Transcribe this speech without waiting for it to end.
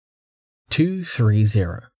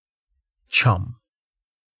230. Chum.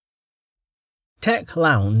 Tech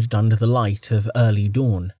lounged under the light of early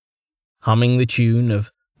dawn, humming the tune of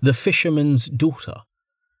The Fisherman's Daughter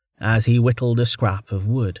as he whittled a scrap of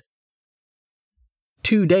wood.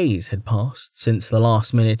 2 days had passed since the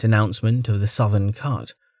last-minute announcement of the Southern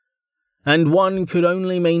Cut, and one could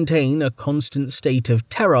only maintain a constant state of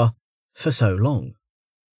terror for so long.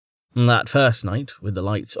 That first night, with the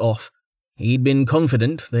lights off, he'd been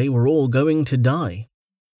confident they were all going to die.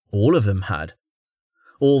 All of them had.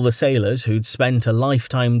 All the sailors who'd spent a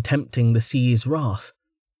lifetime tempting the sea's wrath.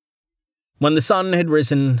 When the sun had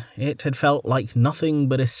risen, it had felt like nothing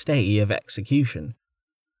but a stay of execution.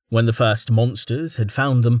 When the first monsters had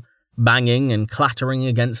found them, banging and clattering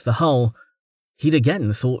against the hull, he'd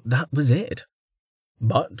again thought that was it.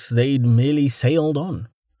 But they'd merely sailed on.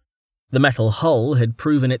 The metal hull had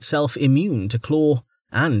proven itself immune to claw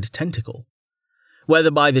and tentacle.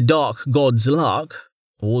 Whether by the dark god's luck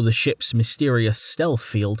or the ship's mysterious stealth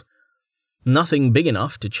field, nothing big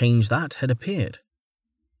enough to change that had appeared.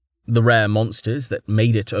 The rare monsters that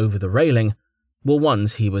made it over the railing were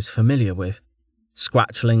ones he was familiar with: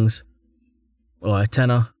 scratchlings,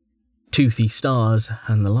 Lieutenant, toothy stars,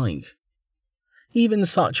 and the like. Even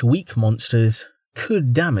such weak monsters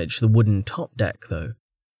could damage the wooden top deck, though,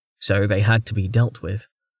 so they had to be dealt with.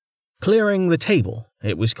 Clearing the table,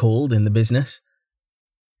 it was called in the business.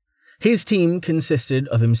 His team consisted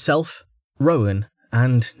of himself, Rowan,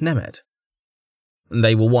 and Nemeth.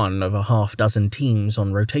 They were one of a half-dozen teams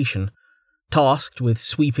on rotation, tasked with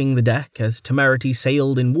sweeping the deck as Temerity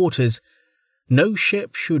sailed in waters no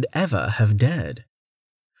ship should ever have dared.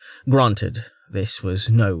 Granted, this was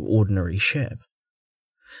no ordinary ship.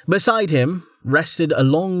 Beside him rested a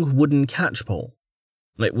long wooden catchpole.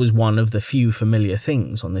 It was one of the few familiar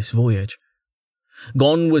things on this voyage.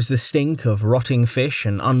 Gone was the stink of rotting fish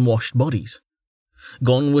and unwashed bodies.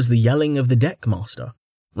 Gone was the yelling of the deckmaster,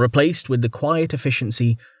 replaced with the quiet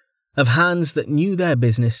efficiency of hands that knew their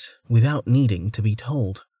business without needing to be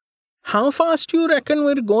told. "How fast do you reckon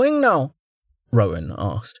we're going now?" Rowan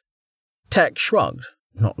asked. Tech shrugged,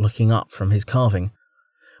 not looking up from his carving,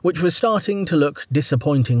 which was starting to look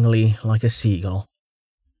disappointingly like a seagull.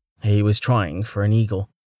 He was trying for an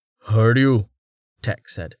eagle. "Heard you," Tech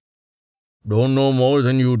said. "Don't know more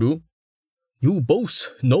than you do." "You both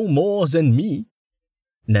know more than me,"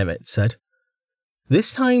 Nemeth said.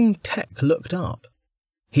 This time Tech looked up.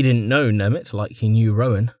 He didn't know Nemeth like he knew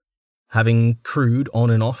Rowan, having crewed on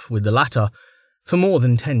and off with the latter for more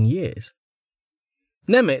than 10 years.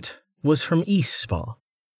 Nemeth was from East Spar.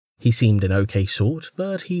 He seemed an okay sort,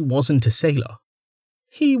 but he wasn't a sailor.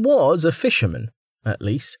 He was a fisherman, at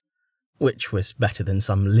least, which was better than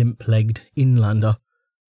some limp-legged inlander.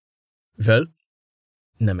 "Well?"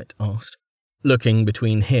 Nemeth asked, looking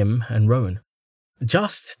between him and Rowan.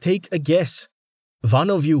 "Just take a guess.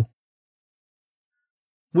 One of you."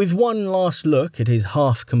 With one last look at his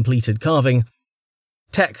half-completed carving,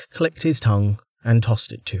 Tech clicked his tongue and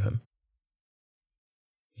tossed it to him.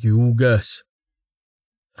 "You guess."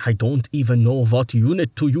 "I don't even know what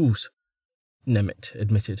unit to use," Nemeth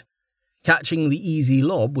admitted, catching the easy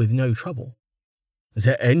lob with no trouble.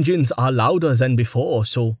 "The engines are louder than before,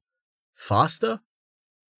 so faster?"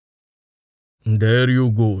 "There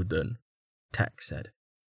you go, then," Tech said.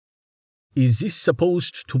 "Is this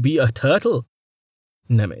supposed to be a turtle?"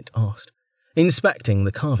 Nemeth asked, inspecting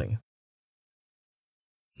the carving.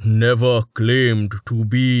 "Never claimed to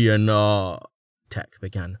be an, Tech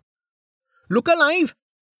began. "Look alive!"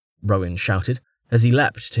 Rowan shouted as he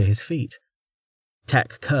leapt to his feet.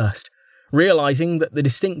 Tech cursed, realizing that the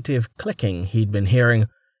distinctive clicking he'd been hearing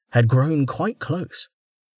had grown quite close.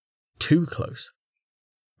 Too close.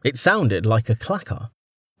 It sounded like a clacker,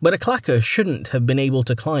 but a clacker shouldn't have been able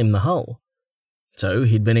to climb the hull, so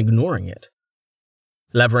he'd been ignoring it.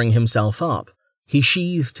 Levering himself up, he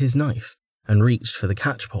sheathed his knife and reached for the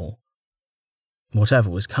catchpole. Whatever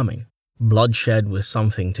was coming, bloodshed was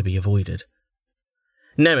something to be avoided.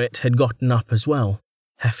 Nemeth had gotten up as well,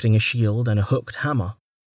 hefting a shield and a hooked hammer.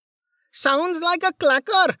 "Sounds like a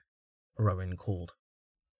clacker," Rowan called.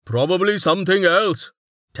 "Probably something else,"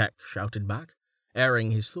 Tech shouted back,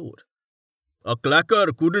 airing his thought. "A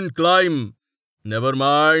clacker couldn't climb. Never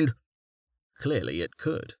mind." Clearly it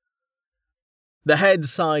could. The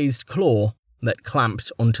head-sized claw that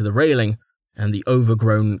clamped onto the railing and the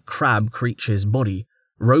overgrown crab creature's body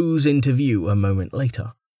rose into view a moment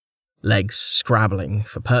later, legs scrabbling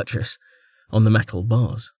for purchase on the metal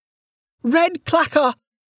bars. "Red clacker!"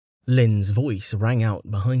 Lynn's voice rang out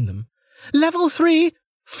behind them. "Level 3,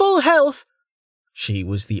 full health!" She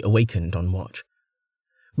was the awakened on watch.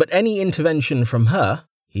 But any intervention from her,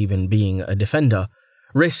 even being a defender,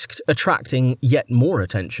 risked attracting yet more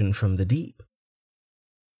attention from the deep.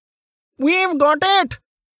 "We've got it!"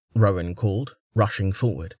 Rowan called, rushing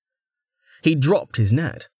forward. He dropped his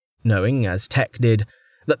net, knowing, as Tech did,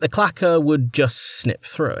 that the clacker would just snip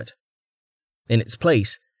through it. In its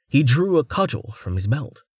place, he drew a cudgel from his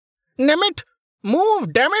belt. "Nemit!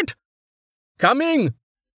 Move, damn it!" "Coming!"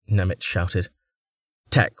 Nemit shouted.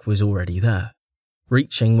 Tech was already there,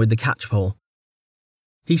 reaching with the catchpole.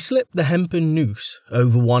 He slipped the hempen noose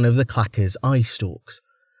over one of the clacker's eye stalks,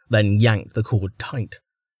 then yanked the cord tight.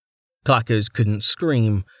 Clackers couldn't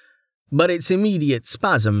scream, but its immediate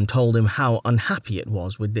spasm told him how unhappy it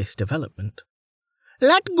was with this development.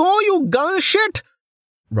 "Let go, you gull shit!"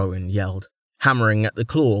 Rowan yelled, hammering at the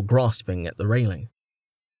claw grasping at the railing.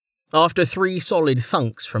 After 3 solid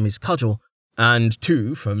thunks from his cudgel, and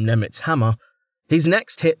 2 from Nemit's hammer, his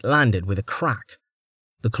next hit landed with a crack.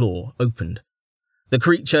 The claw opened. The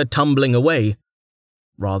creature tumbling away.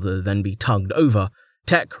 Rather than be tugged over,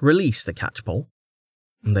 Tech released the catchpole.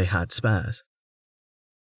 They had spares.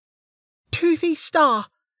 "Toothy Star,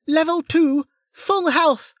 level 2, full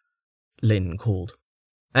health," Lynn called,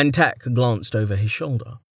 and Tech glanced over his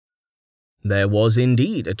shoulder. There was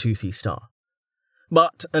indeed a Toothy Star,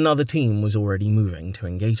 but another team was already moving to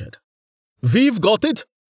engage it. "We've got it!"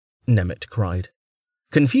 Nemit cried.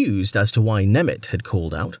 Confused as to why Nemit had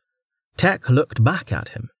called out, Tech looked back at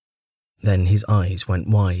him. Then his eyes went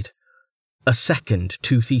wide. A second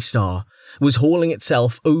Toothy Star was hauling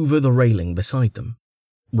itself over the railing beside them,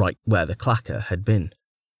 right where the clacker had been.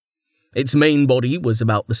 Its main body was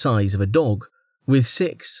about the size of a dog, with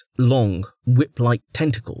 6 long, whip-like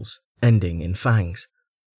tentacles ending in fangs.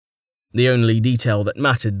 The only detail that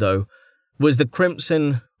mattered, though, was the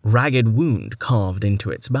crimson, ragged wound carved into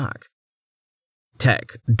its back.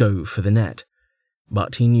 Tech dove for the net,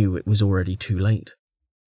 but he knew it was already too late.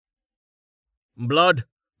 Blood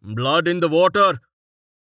in the water!"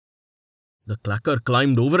 The clacker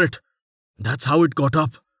climbed over it. That's how it got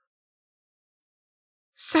up.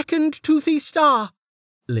 "Second Toothy Star,"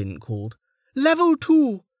 Lynn called. "Level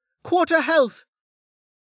 2, quarter health."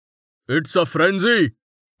 "It's a frenzy!"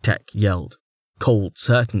 Tech yelled, cold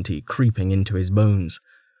certainty creeping into his bones,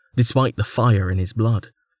 despite the fire in his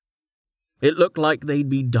blood. It looked like they'd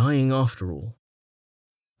be dying after all.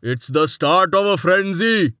 "It's the start of a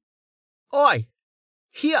frenzy!" "Oi!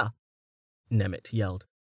 Here!" Nemit yelled.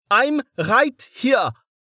 "I'm right here!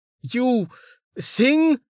 You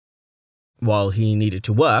sing?" While he needed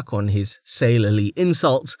to work on his sailorly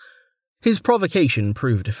insults, his provocation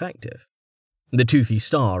proved effective. The Toothy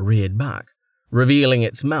Star reared back, revealing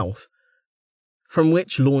its mouth, from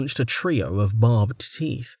which launched a trio of barbed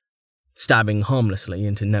teeth, stabbing harmlessly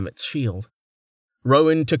into Nemit's shield.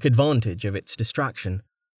 Rowan took advantage of its distraction,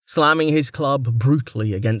 slamming his club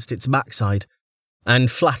brutally against its backside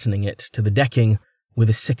and flattening it to the decking with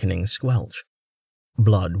a sickening squelch.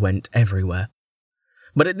 Blood went everywhere,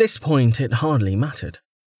 but at this point it hardly mattered.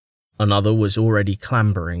 Another was already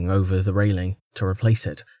clambering over the railing to replace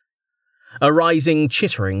it. A rising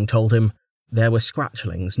chittering told him there were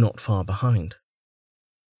scratchlings not far behind.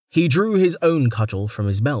 He drew his own cudgel from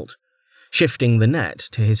his belt, shifting the net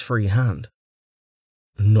to his free hand.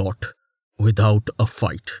 "Not without a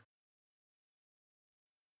fight."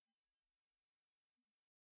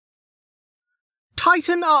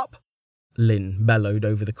 "Tighten up!" Lynn bellowed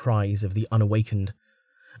over the cries of the unawakened,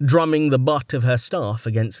 drumming the butt of her staff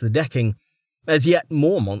against the decking as yet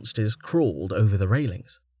more monsters crawled over the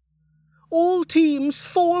railings. "All teams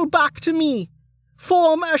fall back to me.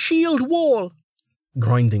 Form a shield wall."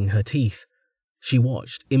 Grinding her teeth, she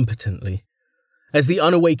watched impotently as the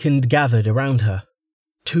unawakened gathered around her.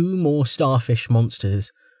 2 more starfish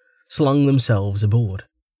monsters slung themselves aboard,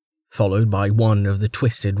 followed by one of the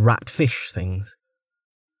twisted rat-fish things.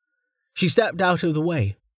 She stepped out of the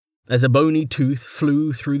way as a bony tooth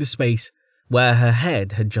flew through the space where her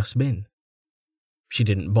head had just been. She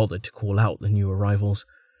didn't bother to call out the new arrivals.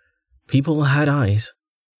 People had eyes.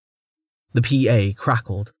 The PA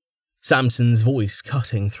crackled, Samson's voice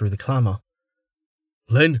cutting through the clamour.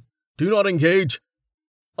 "Lynn, do not engage.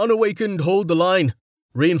 Unawakened, hold the line.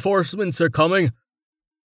 Reinforcements are coming."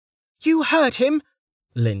 "You heard him,"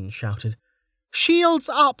 Lynn shouted. "Shields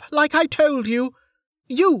up, like I told you.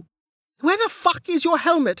 You, where the fuck is your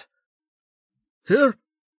helmet?" "Here,"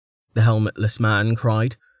 the helmetless man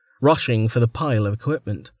cried, rushing for the pile of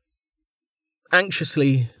equipment.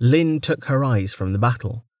 Anxiously, Lynn took her eyes from the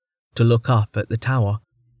battle to look up at the tower.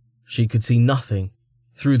 She could see nothing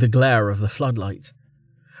through the glare of the floodlights.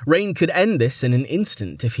 Rain could end this in an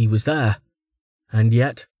instant if he was there, and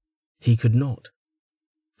yet he could not.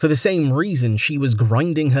 For the same reason, she was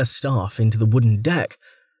grinding her staff into the wooden deck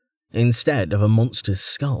instead of a monster's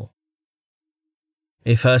skull.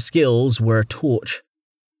 If her skills were a torch,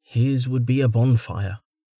 his would be a bonfire.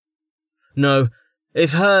 No,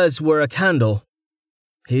 if hers were a candle,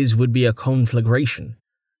 his would be a conflagration,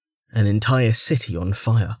 an entire city on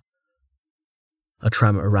fire. A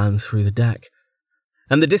tremor ran through the deck,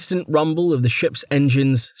 and the distant rumble of the ship's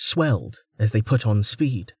engines swelled as they put on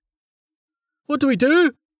speed. "What do we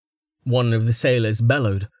do?" one of the sailors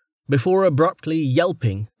bellowed, before abruptly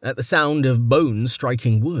yelping at the sound of bones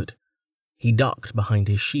striking wood. He ducked behind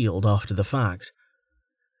his shield after the fact.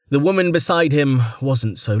 The woman beside him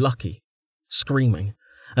wasn't so lucky, screaming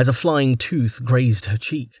as a flying tooth grazed her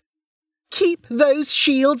cheek. "Keep those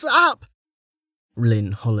shields up!"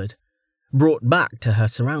 Lynn hollered. Brought back to her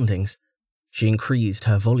surroundings, she increased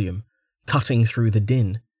her volume, cutting through the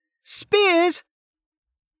din. "Spears!"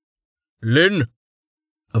 "Lynn!"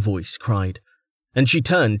 a voice cried, and she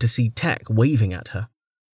turned to see Tech waving at her.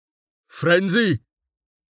 "Frenzy!"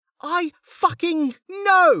 "I fucking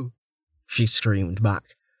know!" she screamed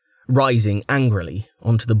back, rising angrily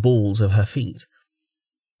onto the balls of her feet.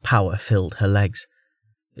 Power filled her legs.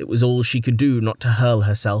 It was all she could do not to hurl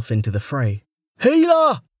herself into the fray.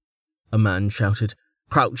 "Healer!" a man shouted,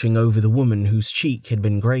 crouching over the woman whose cheek had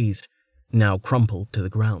been grazed, now crumpled to the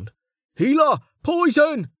ground. "Healer!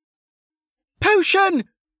 Poison!" "Potion!"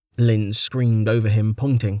 Lynn screamed over him,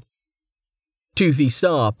 pointing. Toothy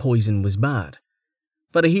Star poison was bad,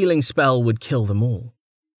 but a healing spell would kill them all.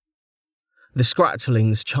 The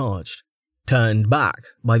Scratchlings charged, turned back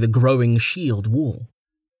by the growing shield wall.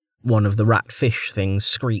 One of the rat fish things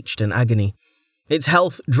screeched in agony, its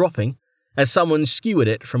health dropping as someone skewered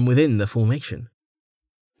it from within the formation.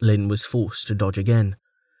 Lynn was forced to dodge again,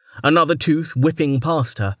 another tooth whipping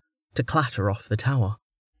past her to clatter off the tower.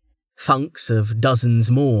 Thunks of dozens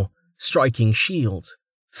more, striking shields,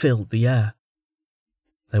 filled the air.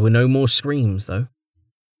 There were no more screams, though.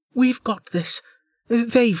 "We've got this.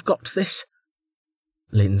 They've got this."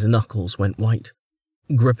 Lynn's knuckles went white,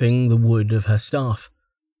 gripping the wood of her staff.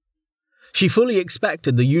 She fully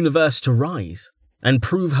expected the universe to rise and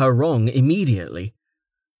prove her wrong immediately.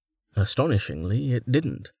 Astonishingly, it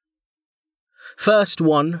didn't. First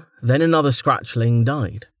one, then another Scratchling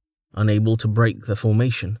died, unable to break the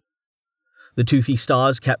formation. The Toothy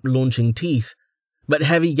Stars kept launching teeth, but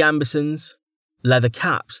heavy gambesons, leather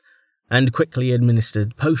caps, and quickly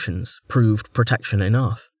administered potions proved protection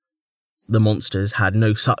enough. The monsters had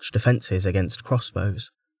no such defences against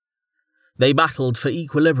crossbows. They battled for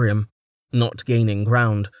equilibrium, not gaining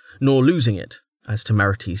ground, nor losing it as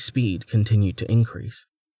Temerity's speed continued to increase.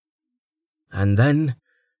 And then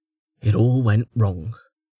it all went wrong.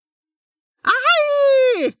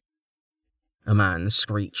 "Aye!" a man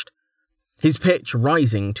screeched, his pitch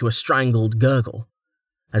rising to a strangled gurgle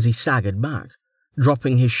as he staggered back,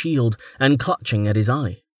 dropping his shield and clutching at his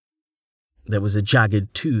eye. There was a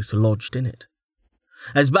jagged tooth lodged in it.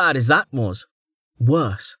 As bad as that was,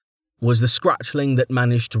 worse was the Scratchling that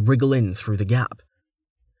managed to wriggle in through the gap.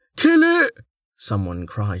 "Kill it!" someone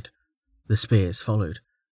cried. The spears followed,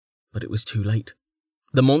 but it was too late.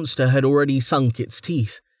 The monster had already sunk its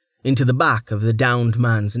teeth into the back of the downed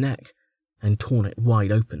man's neck and torn it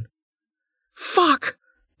wide open. "Fuck!"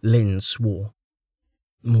 Lynn swore.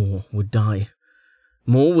 More would die.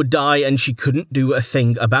 More would die, and she couldn't do a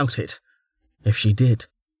thing about it. If she did,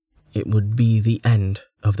 it would be the end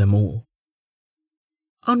of them all.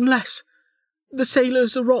 "Unless the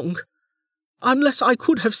sailors are wrong. Unless I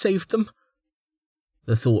could have saved them."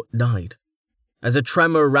 The thought died, as a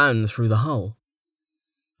tremor ran through the hull.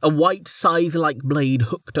 A white scythe-like blade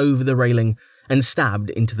hooked over the railing and stabbed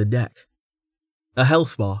into the deck. A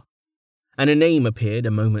health bar, and a name appeared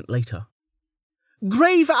a moment later.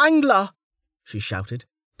 "Grave Angler," she shouted,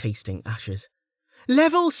 tasting ashes.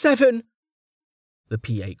 "Level 7. The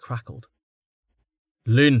PA crackled.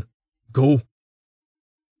 "Lynn, go."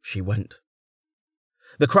 She went.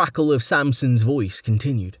 The crackle of Samson's voice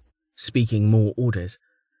continued, speaking more orders,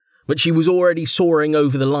 but she was already soaring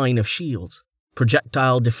over the line of shields,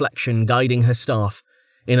 projectile deflection guiding her staff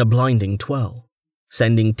in a blinding twirl,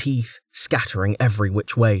 sending teeth scattering every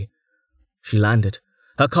which way. She landed,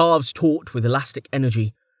 her calves taut with elastic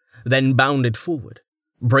energy, then bounded forward,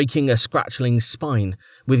 breaking a Scratchling's spine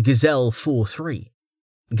with Gazelle 4-3.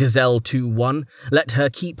 Gazelle 2-1 let her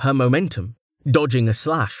keep her momentum, dodging a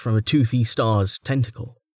slash from a Toothy Star's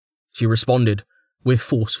tentacle. She responded with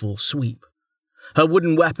forceful sweep, her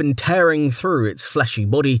wooden weapon tearing through its fleshy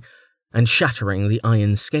body and shattering the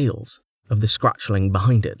iron scales of the Scratchling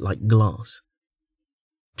behind it like glass.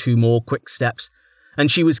 2 more quick steps, and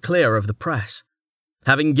she was clear of the press,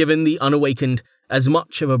 having given the unawakened as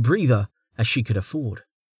much of a breather as she could afford.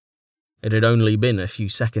 It had only been a few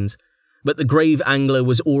seconds, but the grave angler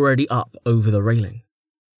was already up over the railing.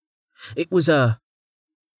 It was a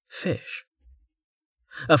fish.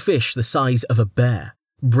 A fish the size of a bear,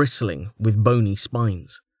 bristling with bony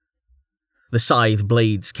spines. The scythe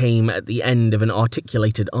blades came at the end of an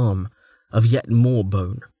articulated arm of yet more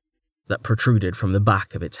bone that protruded from the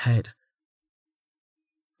back of its head.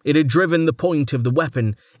 It had driven the point of the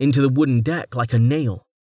weapon into the wooden deck like a nail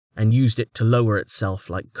and used it to lower itself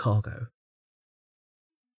like cargo.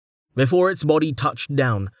 Before its body touched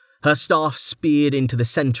down, her staff speared into the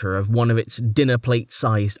center of one of its dinner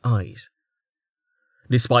plate-sized eyes.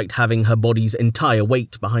 Despite having her body's entire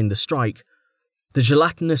weight behind the strike, the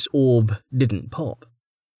gelatinous orb didn't pop,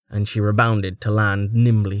 and she rebounded to land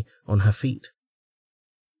nimbly on her feet.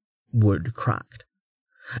 Wood cracked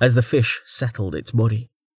as the fish settled its body,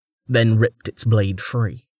 then ripped its blade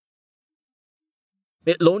free.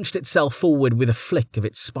 It launched itself forward with a flick of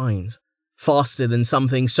its spines, faster than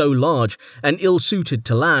something so large and ill-suited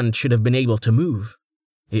to land should have been able to move.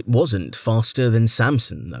 It wasn't faster than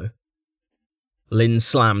Samson, though. Lynn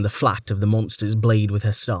slammed the flat of the monster's blade with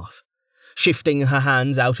her staff, shifting her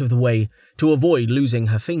hands out of the way to avoid losing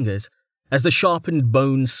her fingers as the sharpened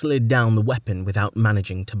bone slid down the weapon without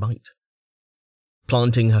managing to bite.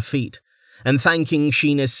 Planting her feet and thanking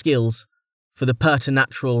Sheena's skills for the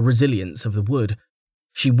preternatural resilience of the wood,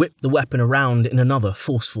 she whipped the weapon around in another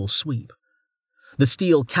forceful sweep. The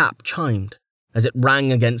steel cap chimed as it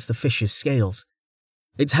rang against the fish's scales,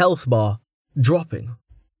 its health bar dropping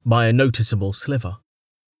by a noticeable sliver.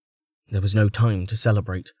 There was no time to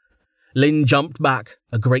celebrate. Lynn jumped back,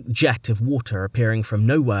 a great jet of water appearing from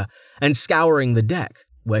nowhere and scouring the deck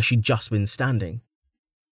where she'd just been standing.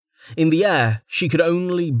 In the air, she could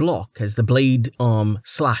only block as the blade arm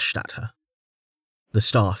slashed at her. The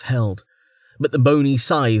staff held, but the bony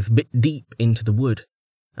scythe bit deep into the wood,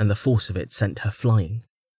 and the force of it sent her flying.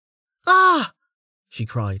 "Ah!" she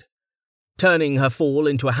cried, turning her fall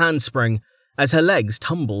into a handspring as her legs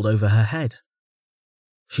tumbled over her head.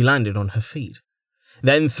 She landed on her feet,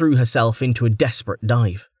 then threw herself into a desperate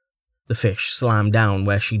dive. The fish slammed down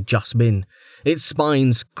where she'd just been, its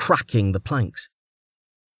spines cracking the planks.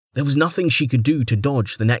 There was nothing she could do to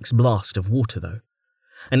dodge the next blast of water, though,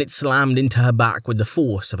 and it slammed into her back with the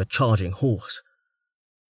force of a charging horse.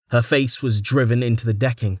 Her face was driven into the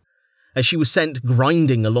decking as she was sent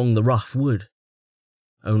grinding along the rough wood.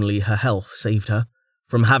 Only her health saved her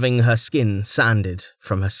from having her skin sanded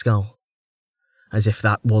from her skull. As if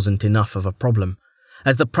that wasn't enough of a problem,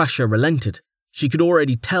 as the pressure relented, she could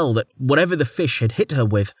already tell that whatever the fish had hit her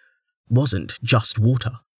with wasn't just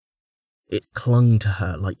water. It clung to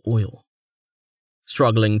her like oil.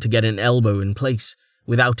 Struggling to get an elbow in place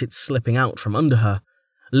without it slipping out from under her,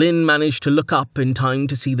 Lynn managed to look up in time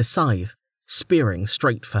to see the scythe spearing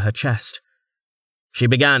straight for her chest. She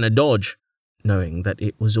began a dodge, knowing that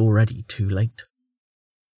it was already too late.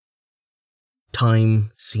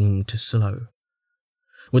 Time seemed to slow,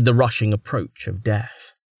 with the rushing approach of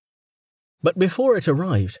death. But before it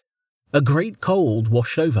arrived, a great cold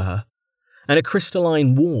washed over her, and a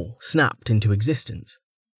crystalline wall snapped into existence,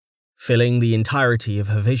 filling the entirety of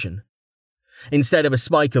her vision. Instead of a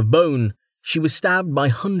spike of bone, she was stabbed by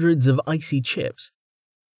hundreds of icy chips,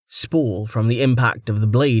 spore from the impact of the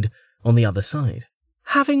blade on the other side.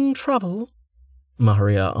 "Having trouble?"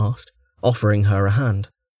 Maharia asked, offering her a hand.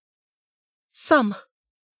 "Some,"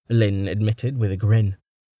 Lynn admitted with a grin.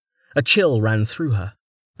 A chill ran through her,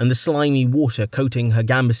 and the slimy water coating her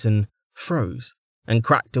gambeson froze and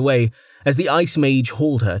cracked away as the ice mage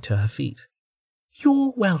hauled her to her feet.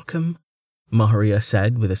 "You're welcome," Maharia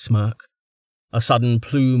said with a smirk. A sudden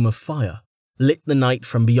plume of fire lit the night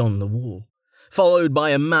from beyond the wall, followed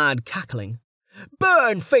by a mad cackling.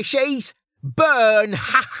 "Burn, fishies! Burn!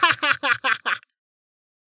 Ha ha ha ha ha!"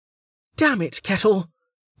 "Damn it, Kettle,"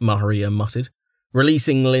 Maharia muttered,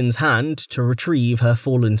 releasing Lynn's hand to retrieve her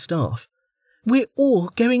fallen staff. "We're all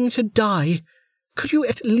going to die. Could you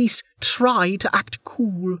at least try to act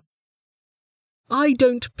cool?" "I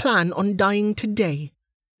don't plan on dying today,"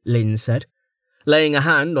 Lynn said, laying a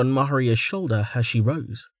hand on Maharia's shoulder as she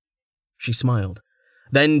rose. She smiled,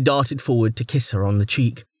 then darted forward to kiss her on the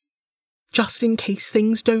cheek. "Just in case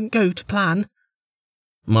things don't go to plan."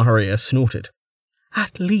 Maharia snorted.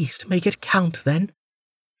 "At least make it count then,"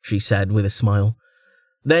 she said with a smile,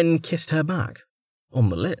 then kissed her back, on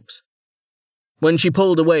the lips. When she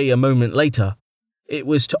pulled away a moment later, it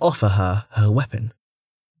was to offer her her weapon.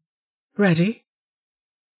 "Ready?"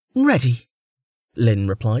 "Ready," Lynn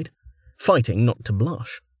replied, fighting not to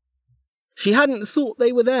blush. She hadn't thought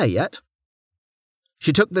they were there yet.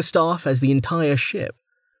 She took the staff as the entire ship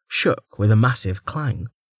shook with a massive clang.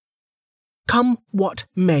 Come what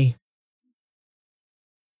may.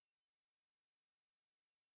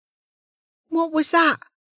 What was that?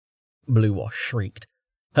 Bluewash shrieked,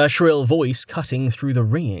 her shrill voice cutting through the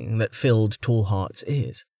ringing that filled Tallheart's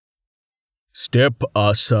ears. Step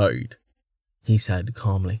aside, he said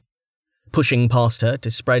calmly, pushing past her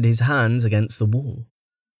to spread his hands against the wall.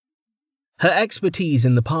 Her expertise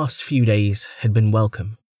in the past few days had been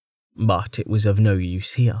welcome, but it was of no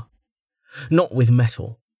use here. Not with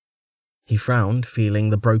metal. He frowned, feeling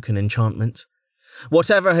the broken enchantments.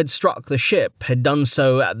 Whatever had struck the ship had done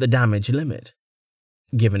so at the damage limit.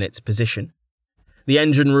 Given its position, the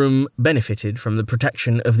engine room benefited from the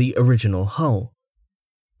protection of the original hull.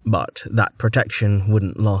 But that protection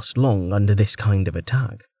wouldn't last long under this kind of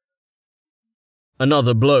attack.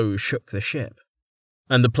 Another blow shook the ship,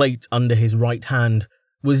 and the plate under his right hand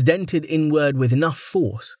was dented inward with enough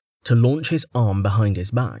force to launch his arm behind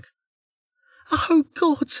his back. Oh,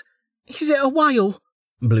 God! Is it a whale?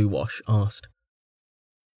 Bluewash asked.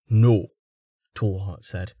 No, Tallheart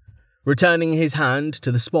said, returning his hand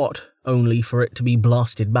to the spot only for it to be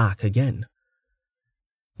blasted back again.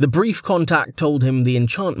 The brief contact told him the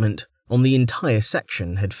enchantment on the entire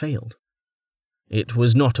section had failed. It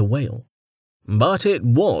was not a whale, but it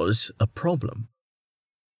was a problem.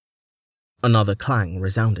 Another clang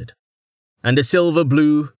resounded, and a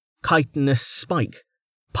silver-blue, chitinous spike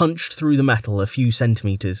punched through the metal a few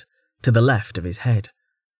centimeters to the left of his head.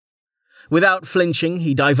 Without flinching,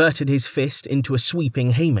 he diverted his fist into a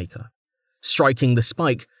sweeping haymaker, striking the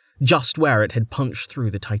spike just where it had punched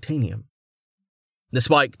through the titanium. The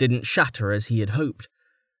spike didn't shatter as he had hoped,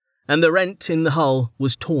 and the rent in the hull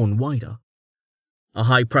was torn wider. A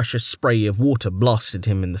high-pressure spray of water blasted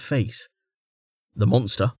him in the face. The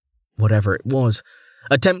monster, whatever it was,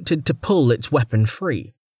 attempted to pull its weapon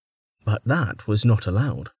free, but that was not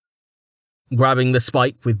allowed. Grabbing the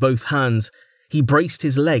spike with both hands, he braced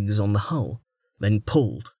his legs on the hull, then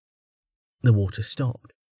pulled. The water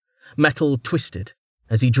stopped. Metal twisted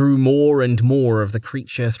as he drew more and more of the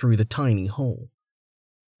creature through the tiny hole.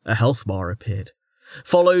 A health bar appeared,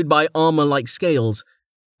 followed by armor-like scales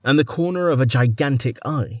and the corner of a gigantic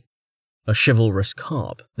eye. A chivalrous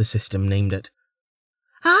carp, the system named it.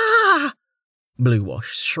 Ah!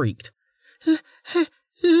 Bluewash shrieked.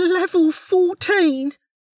 Level 14!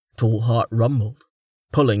 Tallheart rumbled,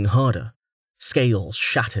 pulling harder. Scales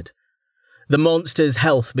shattered. The monster's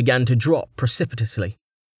health began to drop precipitously.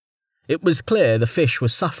 It was clear the fish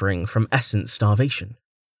was suffering from essence starvation.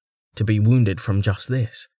 To be wounded from just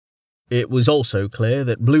this. It was also clear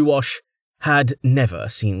that Bluewash had never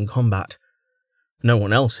seen combat. No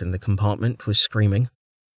one else in the compartment was screaming.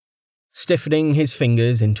 Stiffening his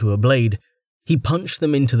fingers into a blade, he punched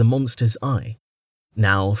them into the monster's eye,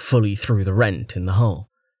 now fully through the rent in the hull.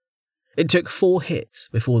 It took 4 hits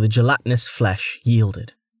before the gelatinous flesh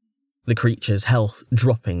yielded, the creature's health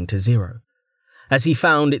dropping to 0, as he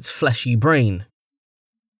found its fleshy brain.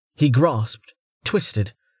 He grasped,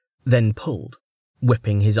 twisted, then pulled,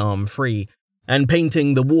 whipping his arm free and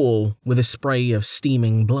painting the wall with a spray of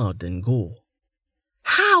steaming blood and gore.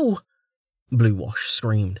 How? Bluewash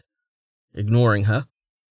screamed. Ignoring her,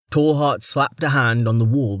 Tallheart slapped a hand on the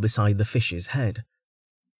wall beside the fish's head.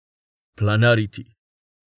 Planarity,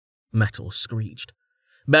 Metal screeched,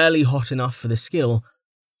 barely hot enough for the skill,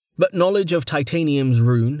 but knowledge of Titanium's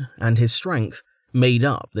rune and his strength made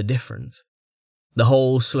up the difference. The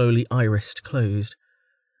hole slowly irised closed,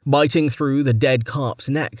 biting through the dead carp's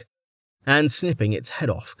neck and snipping its head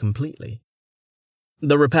off completely.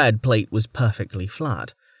 The repaired plate was perfectly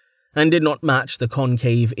flat and did not match the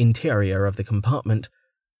concave interior of the compartment,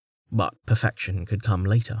 but perfection could come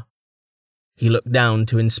later. He looked down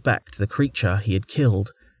to inspect the creature he had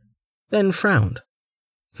killed, then frowned.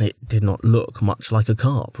 It did not look much like a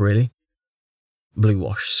carp, really.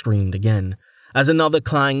 Bluewash screamed again, as another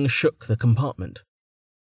clang shook the compartment.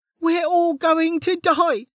 We're all going to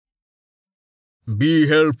die! be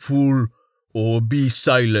helpful or be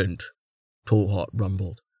silent, Tallheart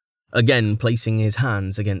rumbled, again placing his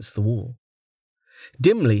hands against the wall.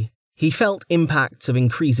 Dimly, he felt impacts of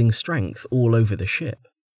increasing strength all over the ship.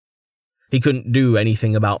 He couldn't do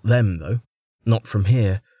anything about them, though. Not from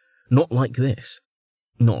here. Not like this.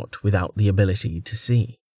 Not without the ability to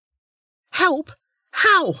see. Help!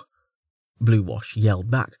 How? Bluewash yelled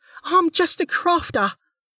back. I'm just a crafter.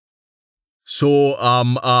 So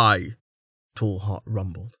am I, Tallheart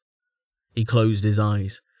rumbled. He closed his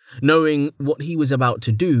eyes, knowing what he was about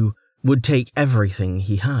to do would take everything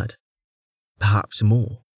he had. Perhaps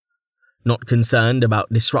more. Not concerned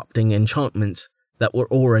about disrupting enchantments that were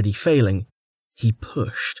already failing, He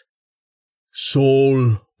pushed.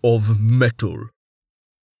 Soul of metal.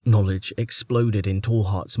 Knowledge exploded in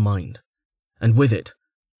Tallheart's mind, and with it,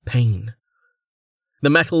 pain. The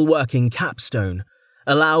metal-working capstone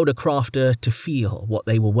allowed a crafter to feel what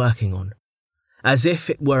they were working on, as if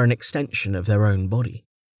it were an extension of their own body.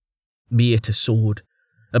 Be it a sword,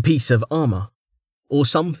 a piece of armour, or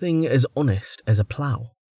something as honest as a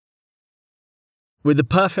plough. With the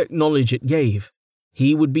perfect knowledge it gave,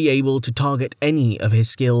 he would be able to target any of his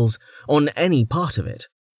skills on any part of it,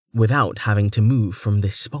 without having to move from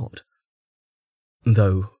this spot.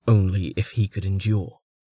 Though only if he could endure.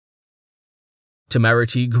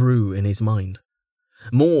 Temerity grew in his mind.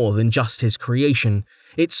 More than just his creation,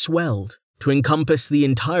 it swelled to encompass the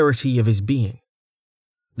entirety of his being.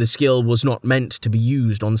 The skill was not meant to be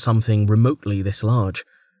used on something remotely this large,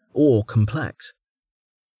 or complex.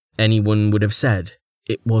 Anyone would have said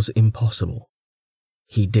it was impossible.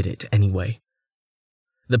 He did it anyway.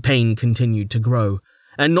 The pain continued to grow,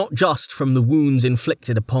 and not just from the wounds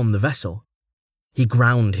inflicted upon the vessel. He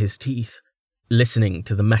ground his teeth, listening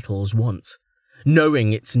to the metal's wants,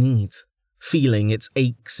 knowing its needs, feeling its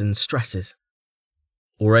aches and stresses.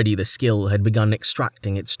 Already the skill had begun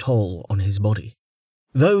extracting its toll on his body.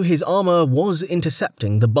 Though his armour was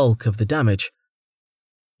intercepting the bulk of the damage,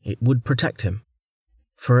 it would protect him,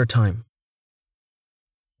 for a time.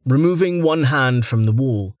 Removing one hand from the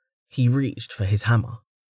wall, he reached for his hammer.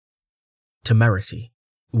 Temerity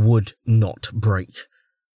would not break.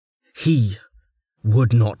 He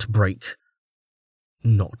would not break.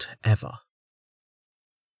 Not ever.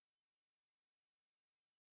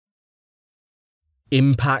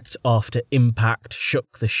 Impact after impact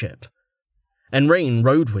shook the ship, and Rain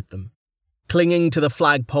rode with them, clinging to the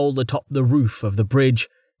flagpole atop the roof of the bridge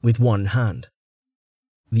with one hand.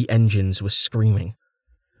 The engines were screaming,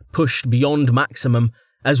 pushed beyond maximum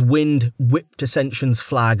as wind whipped Ascension's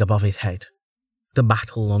flag above his head. The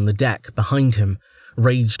battle on the deck behind him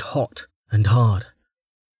raged hot and hard.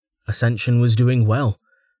 Ascension was doing well,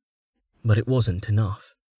 but it wasn't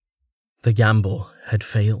enough. The gamble had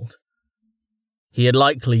failed. He had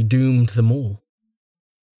likely doomed them all.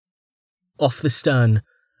 Off the stern,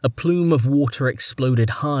 a plume of water exploded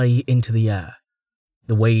high into the air.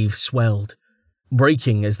 The wave swelled,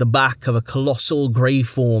 breaking as the back of a colossal grey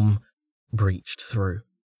form breached through.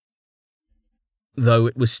 Though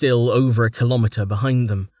it was still over a kilometre behind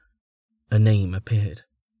them, a name appeared.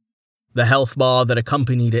 The health bar that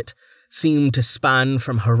accompanied it seemed to span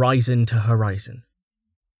from horizon to horizon.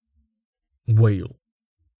 Whale.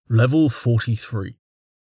 Level 43.